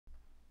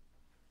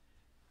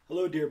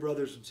Hello, dear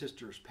brothers and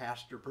sisters.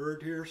 Pastor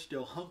Bird here,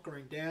 still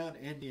hunkering down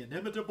in the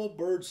inimitable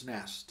bird's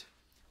nest.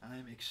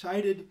 I'm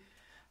excited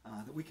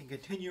that we can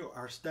continue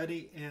our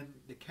study in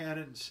the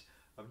Canons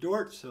of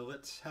Dort. So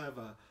let's have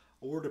a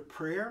word of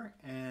prayer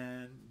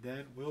and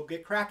then we'll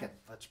get cracking.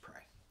 Let's pray.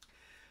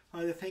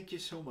 Father, thank you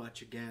so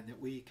much again that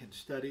we can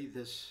study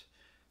this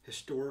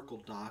historical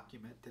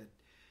document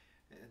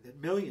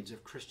that millions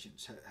of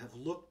Christians have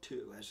looked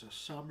to as a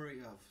summary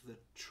of the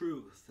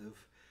truth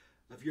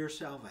of your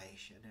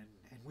salvation. And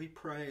we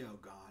pray, oh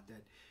God, that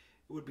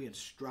it would be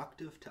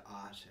instructive to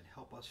us and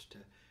help us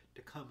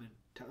to come and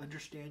to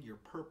understand your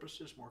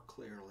purposes more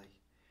clearly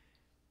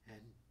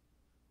and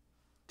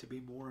to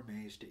be more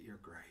amazed at your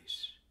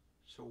grace.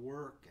 So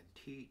work and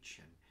teach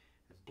and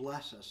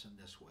bless us in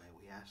this way.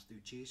 We ask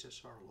through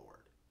Jesus our Lord.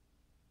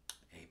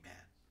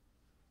 Amen.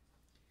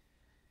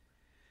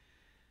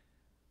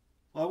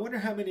 Well, I wonder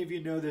how many of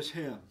you know this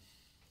hymn.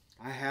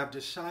 I have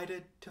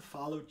decided to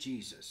follow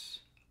Jesus.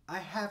 I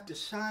have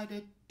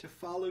decided to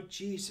follow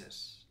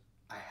Jesus.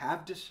 I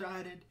have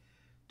decided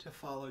to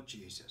follow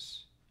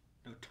Jesus.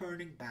 No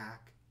turning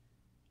back,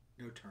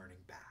 no turning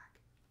back.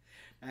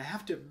 Now, I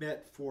have to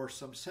admit, for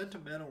some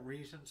sentimental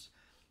reasons,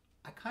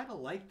 I kind of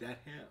like that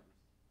hymn.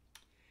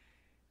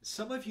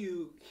 Some of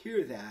you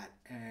hear that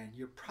and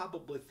you're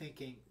probably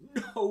thinking,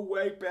 no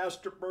way,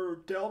 Pastor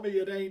Bird, tell me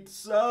it ain't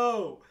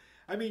so.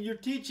 I mean, you're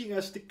teaching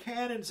us the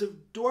canons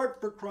of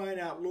Dort, for crying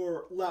out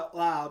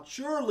loud.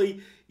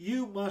 Surely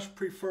you must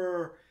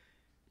prefer,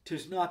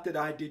 'tis not that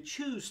I did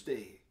choose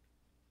thee,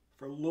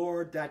 for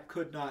Lord, that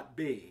could not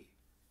be.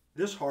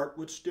 This heart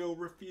would still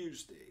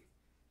refuse thee,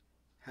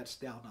 hadst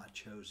thou not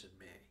chosen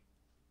me.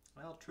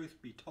 Well,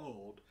 truth be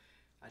told,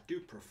 I do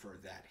prefer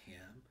that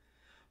hymn,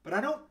 but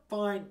I don't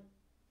find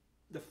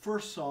the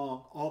first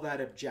song all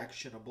that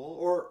objectionable,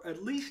 or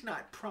at least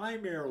not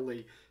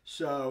primarily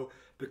so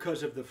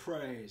because of the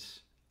phrase,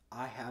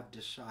 I have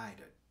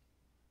decided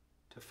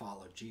to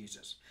follow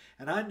Jesus.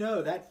 And I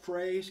know that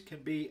phrase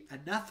can be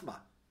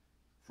anathema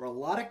for a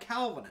lot of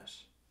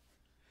Calvinists.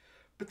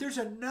 But there's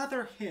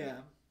another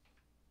hymn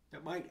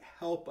that might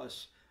help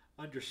us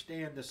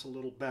understand this a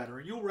little better,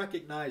 and you'll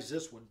recognize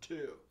this one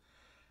too.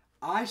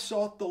 I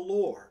sought the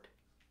Lord,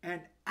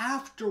 and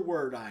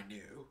afterward I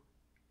knew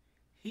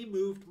he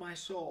moved my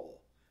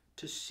soul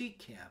to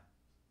seek him,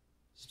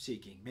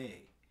 seeking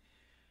me.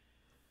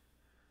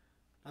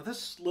 Now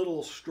this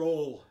little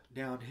stroll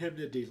down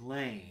hymnody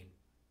lane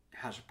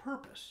has a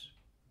purpose.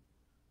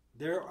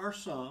 There are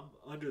some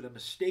under the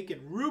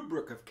mistaken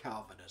rubric of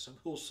Calvinism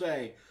who'll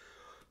say,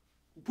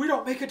 we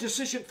don't make a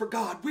decision for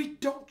God, we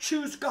don't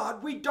choose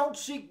God, we don't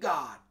seek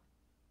God.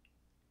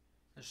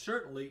 And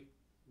certainly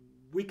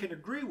we can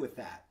agree with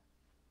that,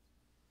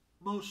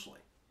 mostly.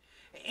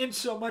 In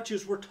so much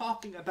as we're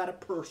talking about a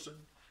person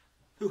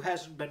who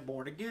hasn't been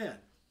born again.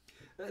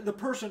 The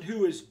person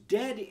who is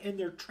dead in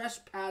their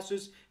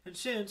trespasses and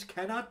sins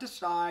cannot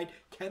decide,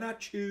 cannot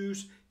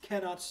choose,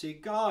 cannot see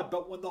God.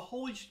 But when the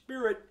Holy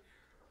Spirit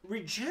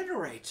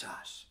regenerates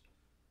us,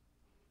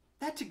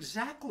 that's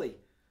exactly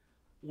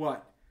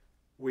what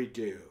we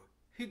do.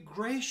 He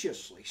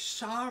graciously,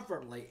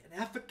 sovereignly,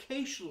 and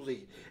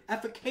efficaciously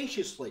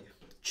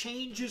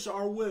changes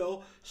our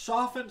will,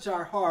 softens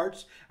our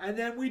hearts, and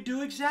then we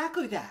do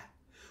exactly that.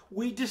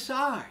 We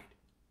decide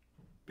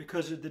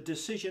because of the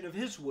decision of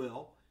his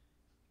will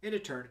in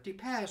eternity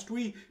past.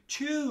 We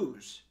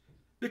choose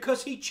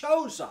because he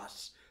chose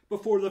us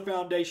before the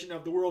foundation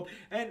of the world,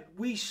 and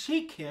we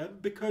seek him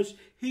because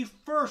he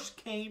first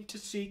came to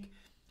seek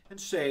and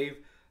save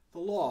the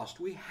lost.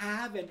 We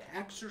have and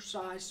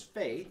exercise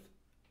faith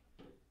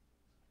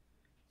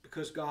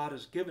because God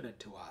has given it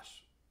to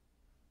us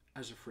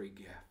as a free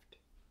gift.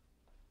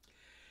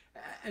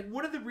 And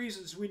one of the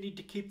reasons we need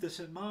to keep this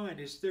in mind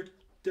is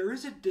there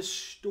is a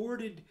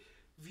distorted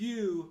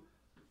view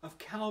of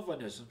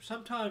Calvinism,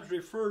 sometimes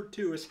referred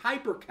to as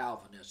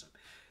hyper-Calvinism,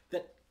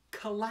 that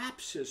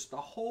collapses the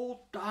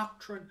whole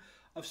doctrine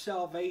of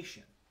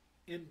salvation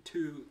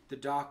into the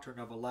doctrine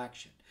of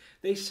election.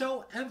 They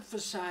so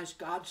emphasize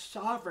God's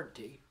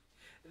sovereignty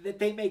that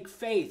they make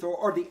faith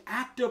or the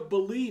act of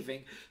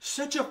believing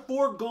such a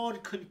foregone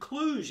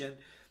conclusion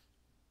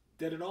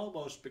that it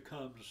almost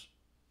becomes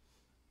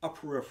a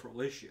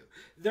peripheral issue.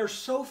 They're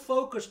so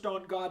focused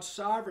on God's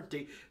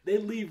sovereignty, they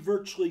leave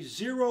virtually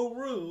zero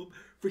room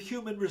for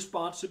human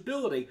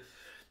responsibility.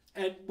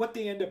 And what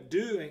they end up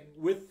doing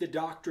with the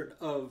doctrine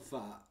of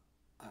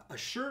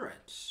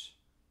assurance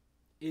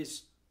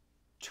is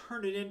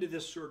turn it into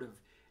this sort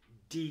of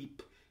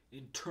deep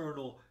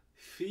internal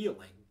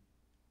feeling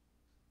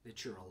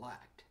that you're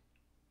elect.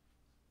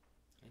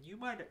 And you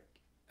might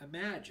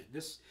imagine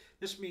this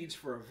means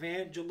for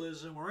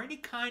evangelism or any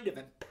kind of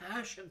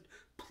impassioned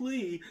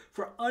plea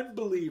for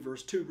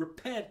unbelievers to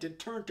repent and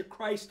turn to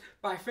Christ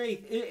by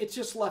faith, it's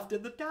just left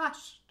in the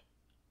dust.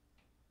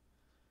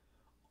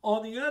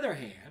 On the other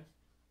hand,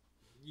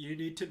 you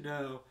need to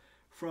know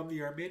from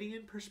the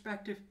Arminian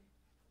perspective,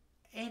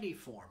 any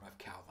form of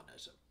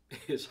Calvinism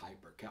is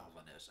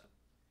hyper-Calvinism.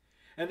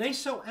 And they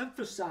so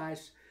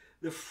emphasize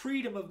the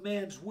freedom of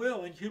man's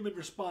will and human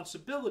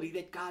responsibility,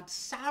 that God's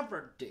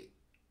sovereignty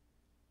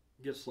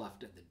gets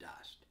left in the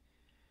dust.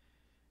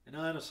 And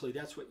honestly,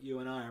 that's what you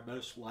and I are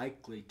most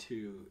likely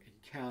to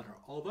encounter,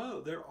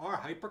 although there are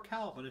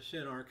hyper-Calvinists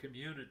in our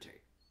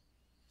community.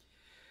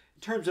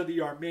 In terms of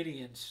the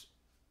Arminians,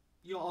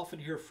 you'll often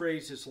hear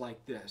phrases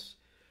like this: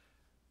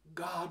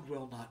 God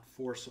will not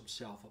force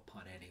himself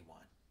upon anyone.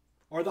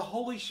 Or the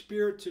Holy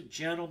Spirit's a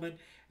gentleman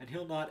and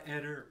he'll not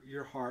enter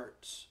your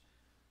hearts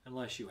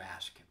unless you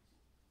ask him.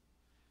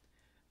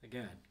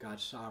 Again,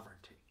 God's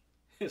sovereignty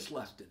is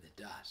left in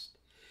the dust.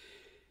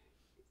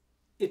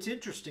 It's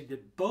interesting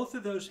that both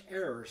of those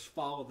errors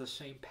follow the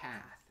same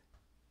path.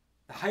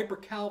 The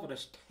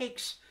hyper-Calvinist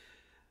takes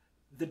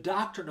the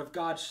doctrine of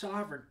God's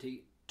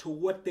sovereignty to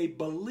what they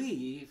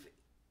believe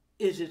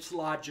is its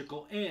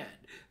logical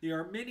end. The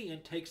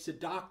Arminian takes the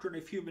doctrine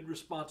of human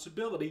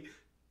responsibility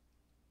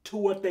to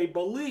what they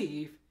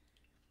believe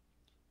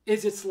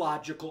is its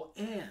logical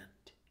end.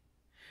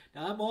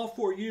 Now, I'm all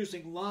for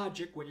using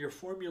logic when you're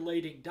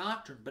formulating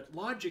doctrine, but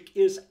logic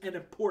is an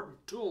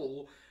important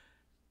tool,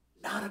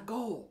 not a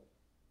goal.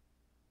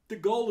 The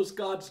goal is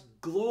God's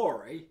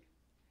glory,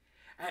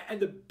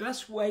 and the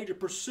best way to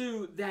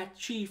pursue that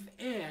chief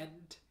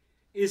end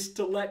is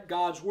to let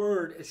God's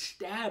word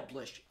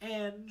establish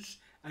ends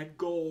and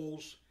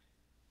goals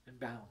and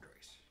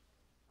boundaries.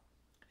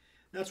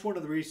 That's one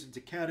of the reasons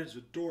the Canons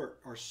of Dort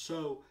are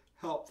so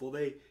helpful.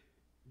 They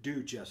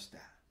do just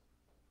that.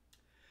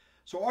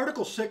 So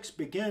Article 6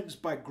 begins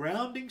by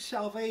grounding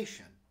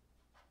salvation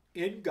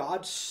in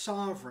God's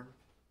sovereign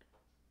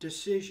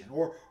decision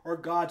or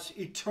God's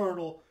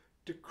eternal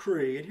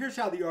decree. And here's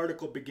how the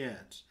article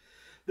begins.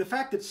 The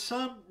fact that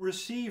some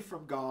receive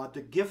from God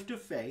the gift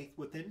of faith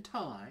within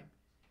time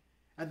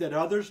and that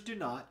others do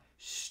not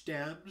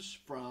stems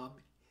from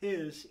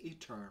his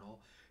eternal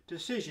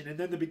decision. And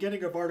then the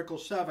beginning of Article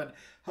 7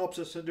 helps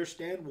us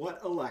understand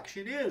what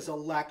election is.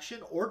 Election,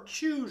 or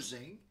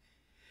choosing,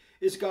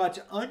 is God's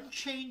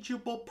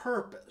unchangeable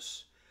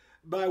purpose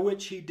by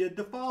which he did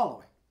the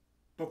following.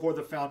 Before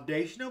the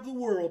foundation of the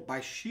world, by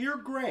sheer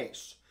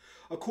grace,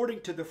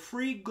 according to the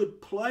free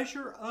good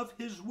pleasure of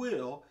his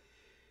will,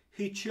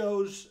 he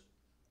chose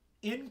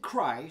in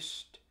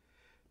Christ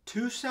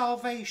to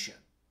salvation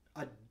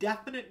a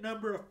definite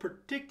number of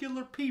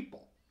particular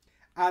people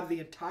out of the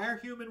entire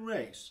human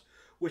race,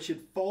 which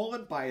had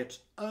fallen by its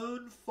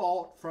own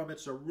fault from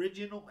its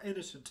original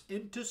innocence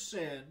into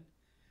sin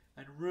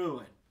and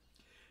ruin.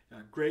 Now,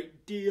 a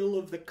great deal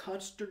of the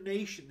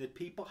consternation that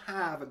people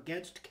have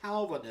against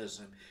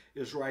Calvinism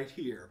is right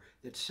here,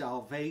 that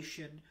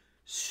salvation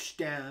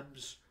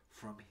stems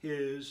from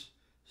his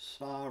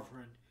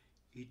sovereign,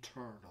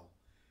 eternal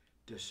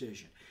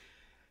decision.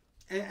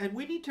 And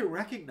we need to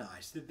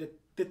recognize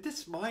that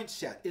this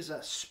mindset is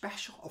a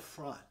special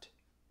affront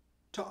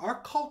to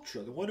our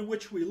culture, the one in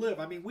which we live.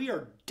 I mean, we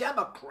are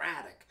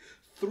democratic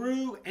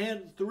through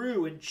and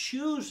through, and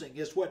choosing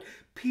is what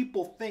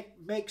people think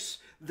makes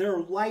their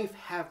life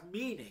have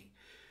meaning.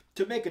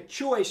 To make a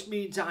choice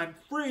means I'm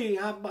free,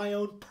 I'm my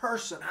own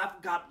person,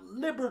 I've got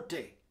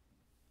liberty.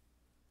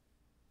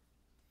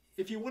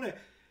 If you want to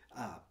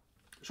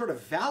sort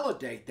of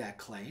validate that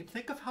claim,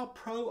 think of how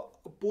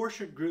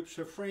pro-abortion groups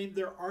have framed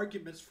their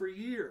arguments for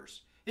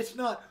years. It's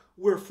not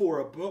we're for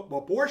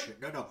abortion,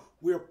 no,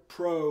 we're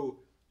pro-choice,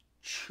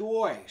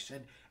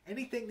 and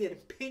anything that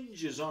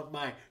impinges on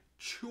my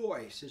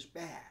choice is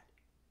bad.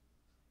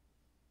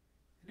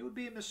 And it would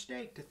be a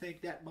mistake to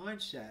think that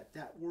mindset,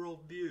 that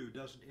worldview,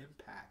 doesn't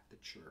impact the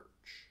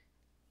church.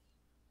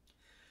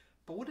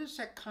 But what does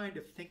that kind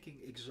of thinking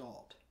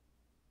exalt?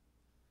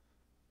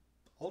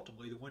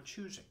 Ultimately, the one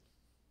choosing.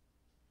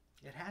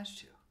 It has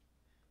to.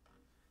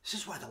 This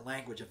is why the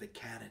language of the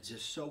canons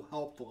is so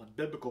helpful and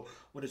biblical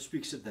when it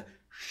speaks of the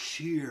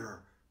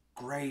sheer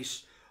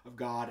grace of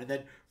God. And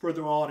then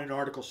further on in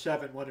Article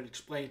 7, when it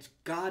explains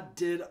God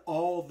did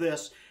all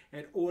this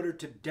in order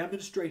to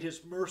demonstrate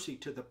his mercy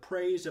to the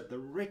praise of the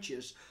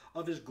riches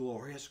of his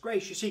glorious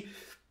grace. You see,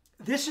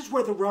 this is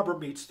where the rubber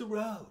meets the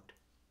road.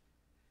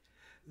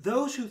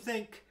 Those who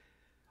think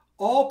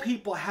all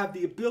people have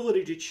the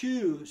ability to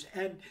choose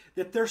and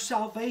that their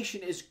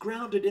salvation is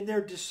grounded in their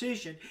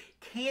decision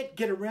can't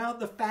get around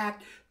the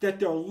fact that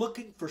they're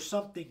looking for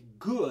something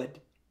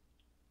good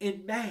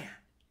in man.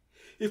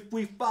 If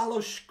we follow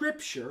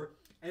Scripture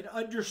and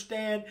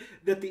understand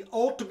that the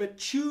ultimate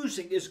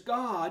choosing is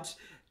God's,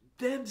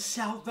 then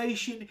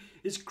salvation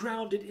is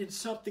grounded in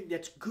something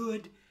that's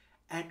good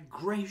and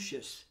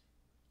gracious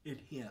in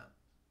him.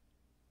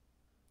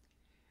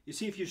 You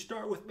see, if you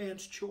start with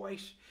man's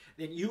choice,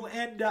 then you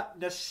end up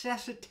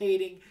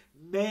necessitating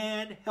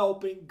man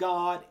helping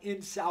God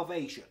in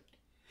salvation.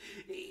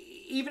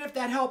 Even if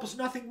that help is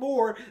nothing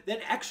more than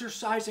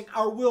exercising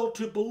our will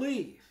to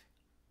believe.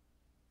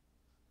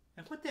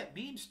 And what that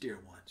means, dear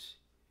ones,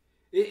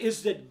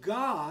 is that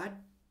God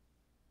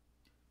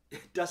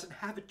doesn't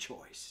have a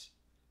choice.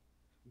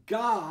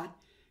 God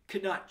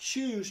cannot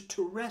choose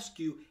to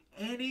rescue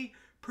any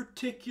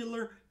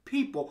particular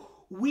people.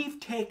 We've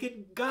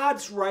taken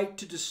God's right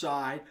to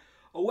decide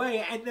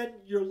away, and then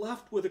you're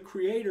left with a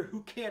creator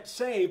who can't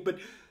save,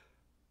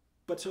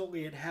 but's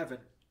only in heaven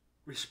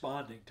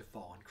responding to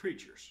fallen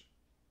creatures.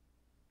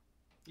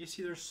 You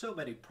see, there's so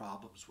many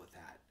problems with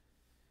that.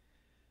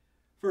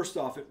 First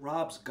off, it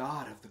robs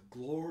God of the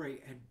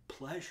glory and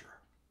pleasure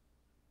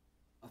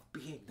of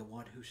being the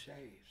one who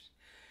saves.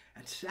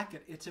 And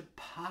second, it's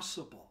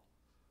impossible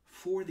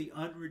for the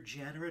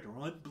unregenerate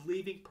or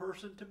unbelieving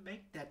person to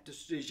make that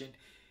decision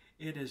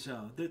in his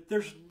own. That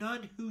there's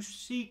none who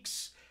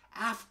seeks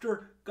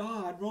after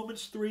God.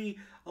 Romans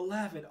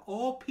 3:11.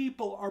 All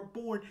people are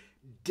born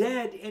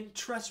dead in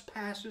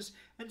trespasses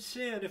and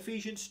sin.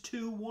 Ephesians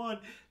 2:1.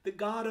 The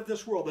god of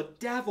this world, the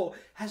devil,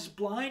 has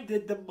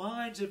blinded the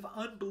minds of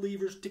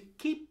unbelievers to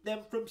keep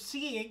them from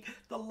seeing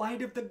the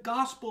light of the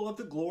gospel of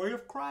the glory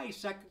of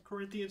Christ. 2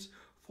 Corinthians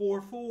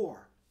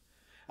 4:4.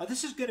 Now,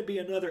 this is going to be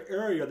another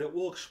area that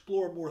we'll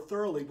explore more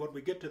thoroughly when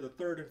we get to the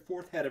third and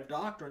fourth head of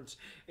doctrines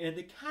in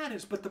the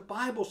Canons. But the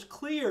Bible's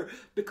clear.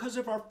 Because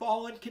of our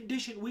fallen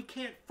condition, we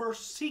can't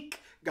first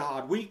seek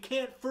God. We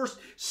can't first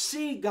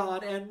see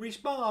God and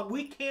respond.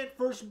 We can't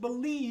first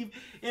believe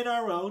in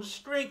our own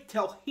strength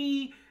till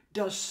He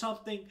does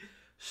something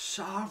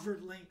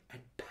sovereignly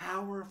and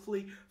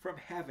powerfully from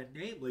heaven,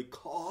 namely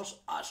cause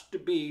us to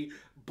be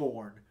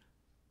born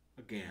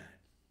again.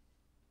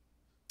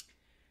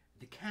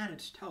 The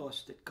Canons tell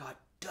us that God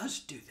does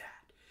do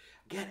that.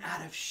 Again,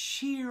 out of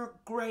sheer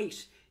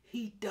grace,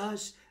 He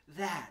does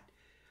that.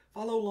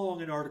 Follow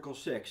along in Article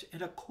 6.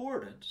 In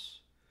accordance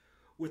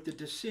with the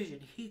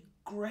decision, He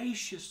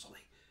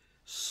graciously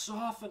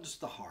softens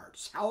the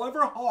hearts,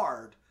 however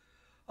hard,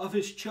 of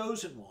His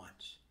chosen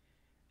ones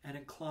and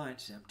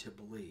inclines them to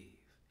believe.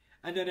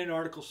 And then in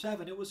Article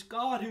 7, it was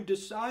God who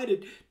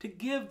decided to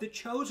give the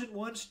chosen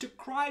ones to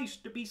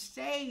Christ to be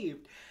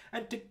saved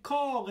and to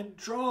call and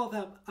draw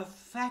them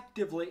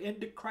effectively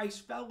into Christ's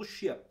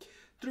fellowship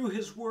through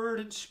His Word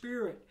and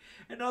Spirit.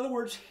 In other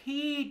words,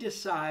 He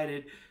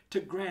decided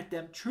to grant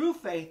them true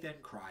faith in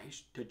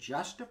Christ, to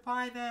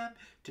justify them,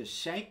 to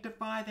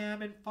sanctify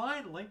them, and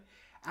finally,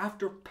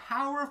 after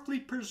powerfully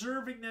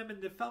preserving them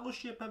in the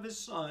fellowship of His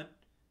Son,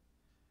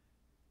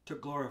 to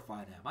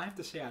glorify them. I have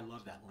to say I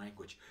love that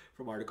language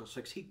from Article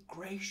 6. He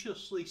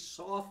graciously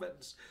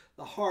softens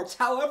the hearts,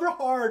 however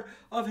hard,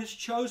 of His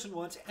chosen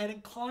ones and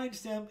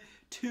inclines them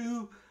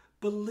to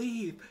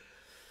believe.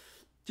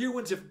 Dear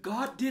ones, if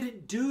God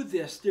didn't do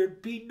this,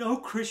 there'd be no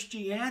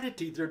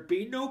Christianity. There'd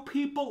be no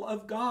people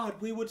of God.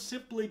 We would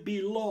simply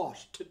be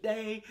lost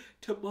today,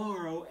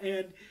 tomorrow,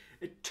 and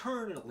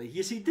eternally.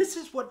 You see, this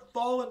is what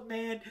fallen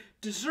man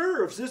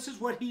deserves. This is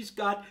what he's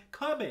got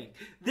coming.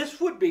 This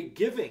would be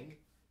giving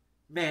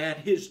man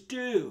his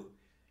due.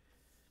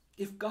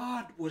 If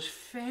God was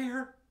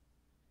fair,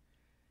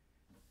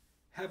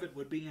 heaven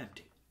would be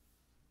empty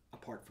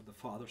apart from the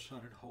Father, Son,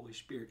 and Holy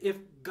Spirit. If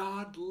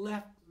God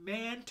left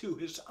man to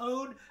his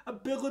own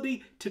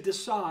ability to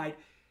decide,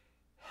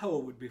 hell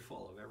would be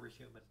full of every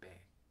human being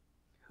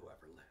who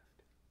ever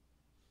lived.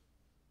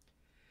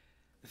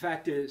 The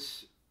fact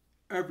is,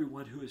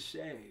 everyone who is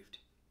saved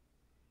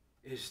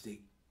is the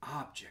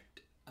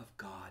object of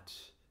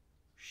God's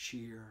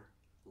sheer,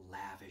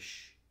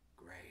 lavish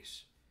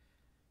grace,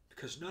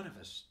 because none of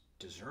us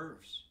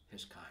deserves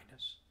His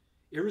kindness.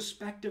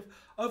 Irrespective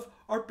of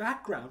our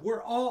background,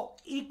 we're all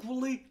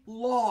equally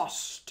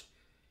lost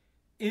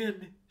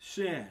in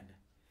sin.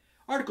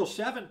 Article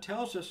 7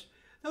 tells us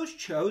those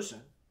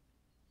chosen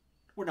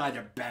were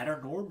neither better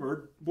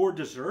nor more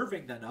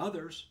deserving than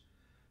others,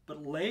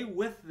 but lay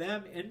with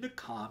them in the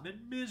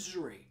common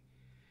misery.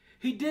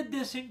 He did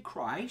this in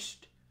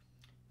Christ,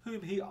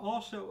 whom He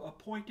also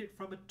appointed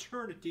from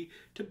eternity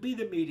to be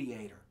the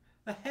mediator,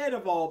 the head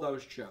of all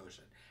those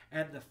chosen,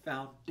 and the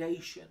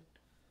foundation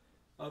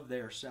of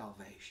their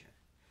salvation.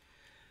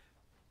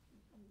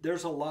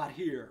 There's a lot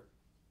here.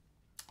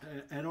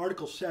 And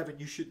Article 7,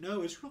 you should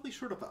know, is really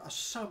sort of a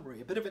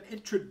summary, a bit of an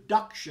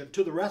introduction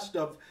to the rest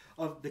of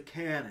the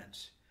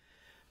canons.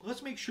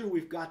 Let's make sure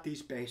we've got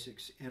these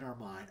basics in our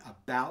mind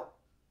about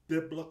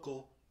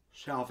biblical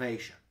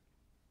salvation.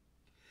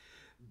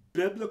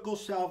 Biblical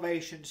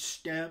salvation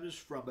stems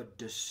from a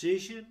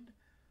decision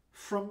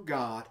from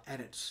God,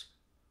 and it's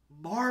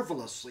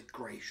marvelously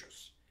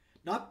gracious.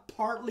 Not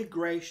partly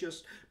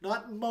gracious,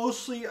 not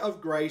mostly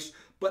of grace,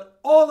 but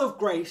all of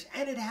grace.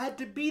 And it had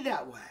to be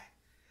that way.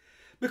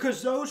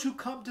 Because those who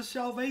come to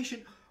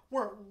salvation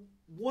were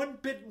one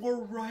bit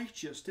more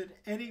righteous than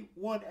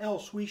anyone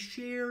else. We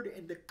shared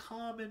in the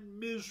common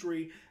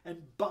misery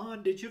and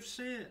bondage of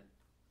sin.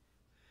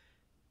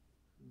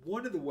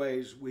 One of the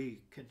ways we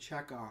can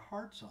check our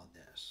hearts on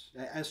this,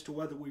 as to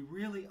whether we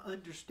really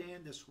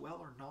understand this well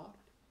or not,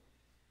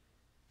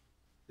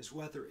 is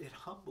whether it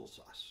humbles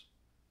us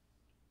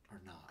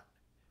or not.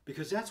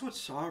 Because that's what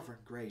sovereign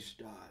grace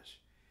does.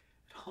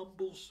 It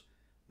humbles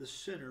the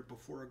sinner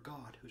before a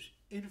God who's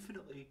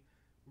infinitely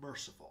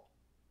merciful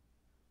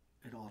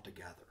and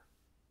altogether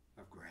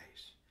of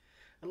grace.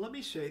 And let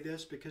me say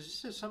this, because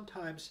this is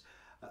sometimes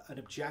an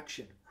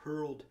objection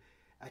hurled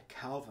at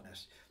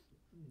Calvinists.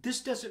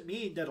 this doesn't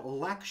mean that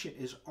election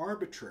is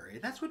arbitrary.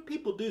 And that's what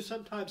people do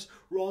sometimes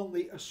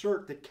wrongly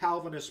assert that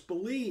Calvinists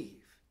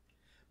believe.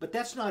 But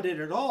that's not it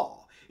at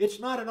all. It's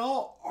not at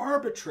all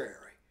arbitrary.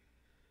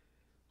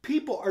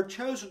 People are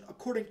chosen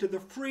according to the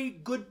free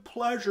good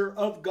pleasure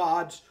of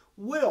God's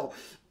will.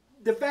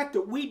 The fact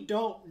that we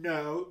don't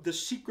know the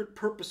secret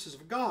purposes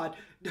of God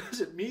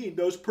doesn't mean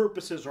those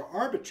purposes are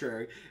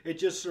arbitrary. It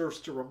just serves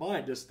to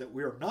remind us that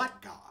we are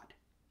not God.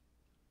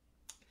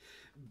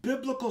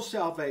 Biblical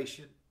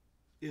salvation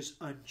is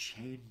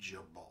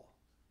unchangeable.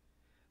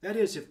 That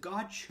is, if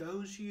God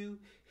chose you,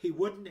 he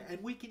wouldn't,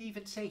 and we can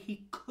even say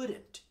he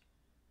couldn't,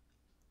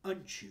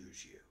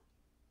 unchoose you.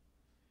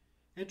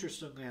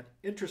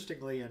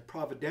 Interestingly and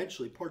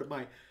providentially, part of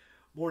my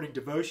morning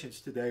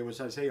devotions today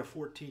was Isaiah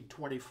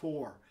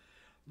 14:24.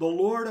 The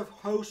Lord of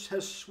hosts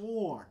has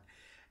sworn,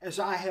 as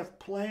I have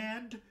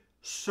planned,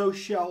 so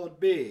shall it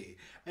be,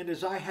 and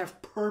as I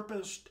have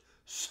purposed,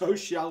 so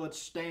shall it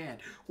stand.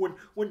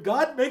 When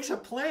God makes a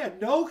plan,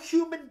 no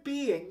human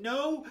being,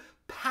 no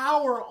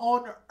power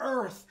on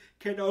earth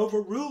can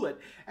overrule it.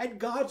 And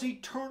God's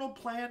eternal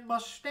plan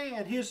must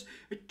stand. His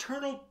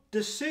eternal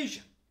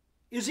decision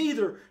is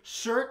either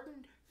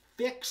certain,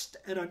 fixed,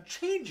 and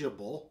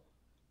unchangeable,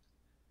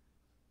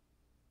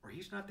 or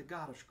he's not the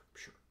God of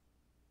Scripture.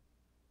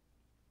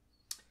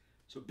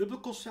 So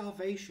biblical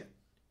salvation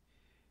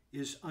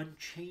is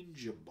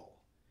unchangeable.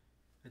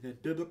 And then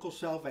biblical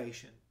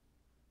salvation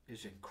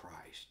is in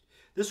Christ.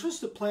 This was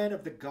the plan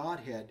of the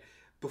Godhead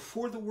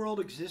before the world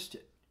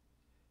existed,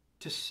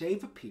 to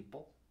save a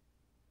people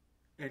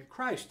in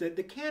Christ. The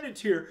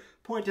canons here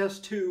point us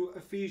to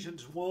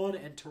Ephesians 1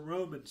 and to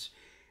Romans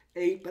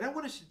 8, but I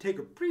want us to take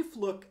a brief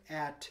look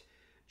at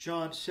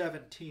John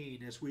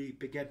 17 as we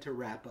begin to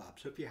wrap up.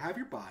 So if you have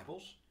your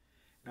Bibles,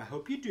 and I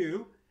hope you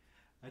do,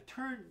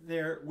 turn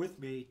there with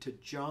me to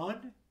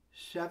John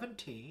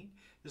 17.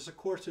 This, of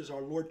course, is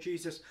our Lord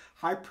Jesus'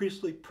 high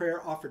priestly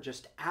prayer offered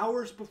just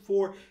hours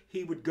before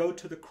he would go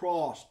to the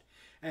cross.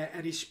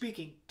 And he's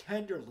speaking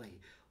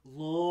tenderly,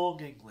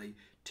 longingly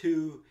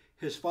to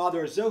his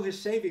Father as though his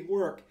saving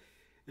work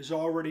is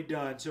already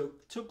done. So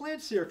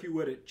glance there, if you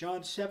would, at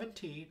John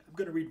 17. I'm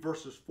going to read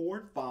verses 4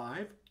 and 5.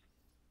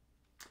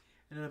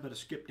 And then I'm going to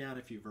skip down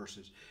a few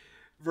verses.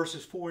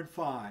 Verses 4 and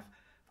 5.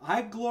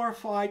 I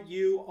glorified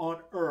you on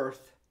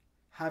earth,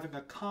 having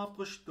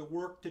accomplished the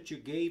work that you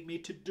gave me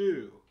to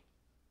do.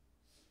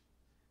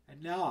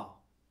 And now,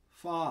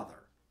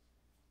 Father,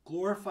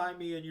 glorify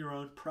me in your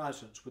own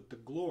presence with the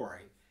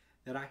glory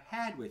that I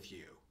had with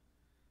you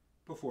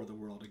before the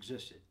world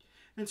existed.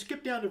 And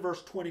skip down to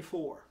verse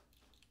 24.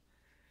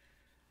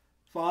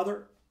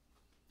 Father,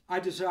 I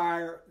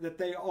desire that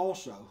they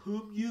also,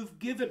 whom you've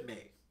given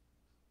me,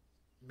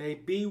 may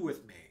be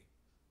with me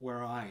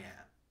where I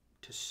am,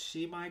 to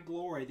see my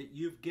glory that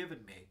you've given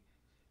me,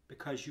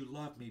 because you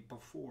loved me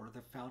before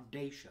the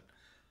foundation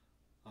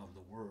of the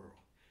world.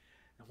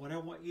 And what I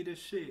want you to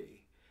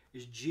see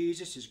is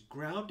Jesus is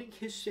grounding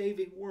his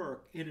saving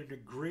work in an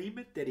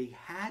agreement that he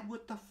had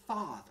with the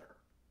Father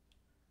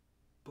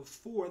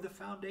before the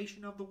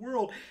foundation of the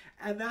world.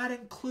 And that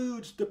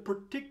includes the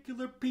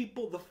particular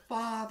people the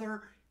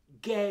Father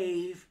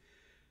gave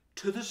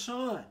to the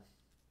Son.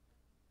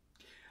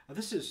 Now,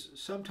 this is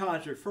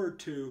sometimes referred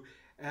to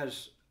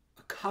as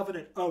a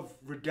covenant of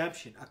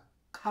redemption, a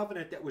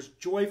covenant that was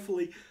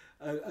joyfully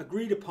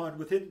agreed upon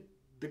within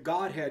the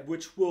Godhead,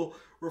 which we'll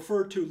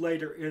refer to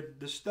later in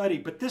the study.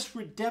 But this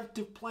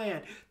redemptive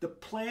plan, the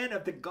plan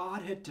of the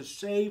Godhead to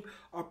save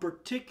a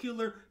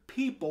particular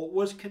people,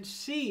 was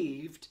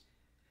conceived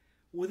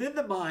within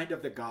the mind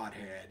of the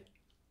Godhead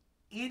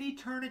in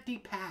eternity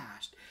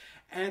past.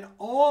 And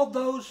all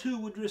those who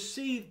would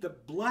receive the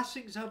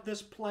blessings of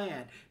this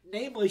plan,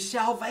 namely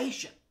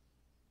salvation,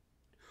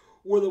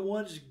 were the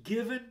ones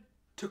given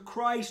to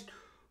Christ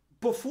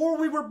before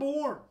we were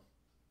born,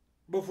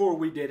 before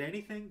we did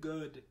anything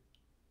good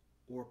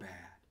or bad.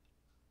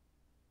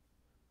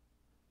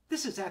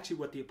 This is actually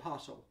what the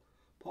Apostle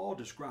Paul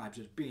describes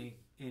as being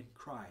in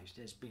Christ,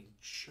 as being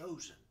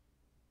chosen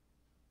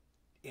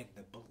in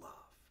the beloved.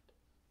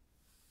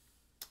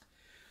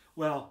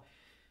 Well,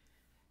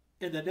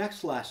 in the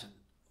next lesson,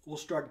 we'll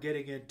start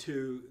getting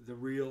into the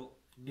real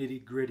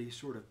nitty-gritty,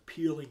 sort of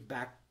peeling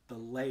back the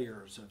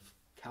layers of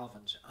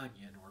Calvin's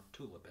onion, or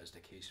tulip as the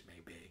case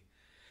may be.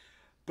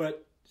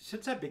 But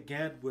since I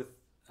began with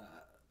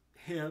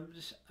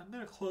hymns, I'm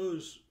going to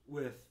close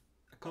with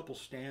a couple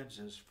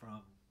stanzas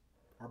from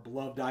our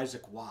beloved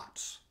Isaac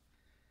Watts.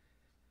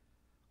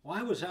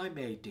 Why was I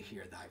made to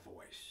hear thy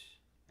voice,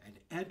 and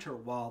enter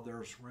while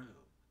there's room,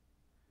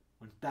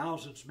 when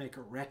thousands make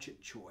a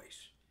wretched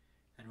choice,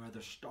 and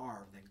rather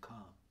starve than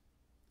come?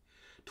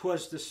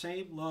 'Twas the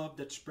same love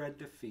that spread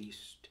the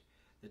feast,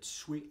 that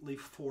sweetly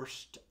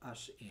forced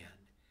us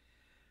in,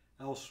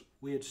 else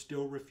we had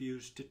still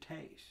refused to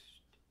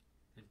taste,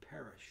 and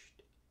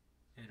perished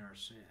in our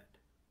sin.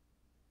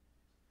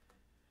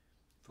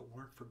 If it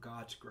weren't for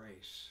God's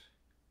grace,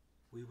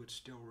 we would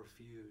still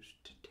refuse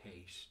to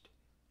taste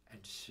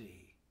and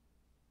see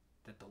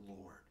that the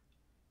Lord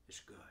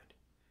is good.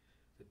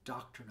 The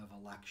doctrine of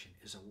election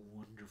is a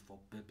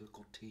wonderful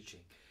biblical teaching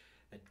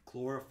that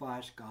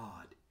glorifies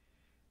God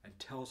and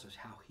tells us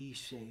how he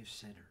saves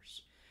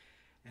sinners.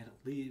 And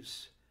it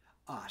leaves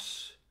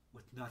us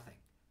with nothing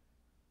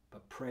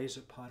but praise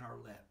upon our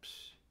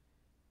lips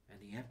and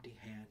the empty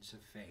hands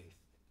of faith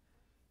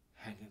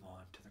hanging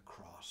on to the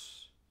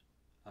cross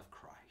of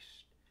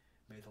Christ.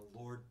 May the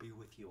Lord be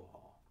with you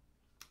all.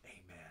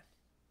 Amen.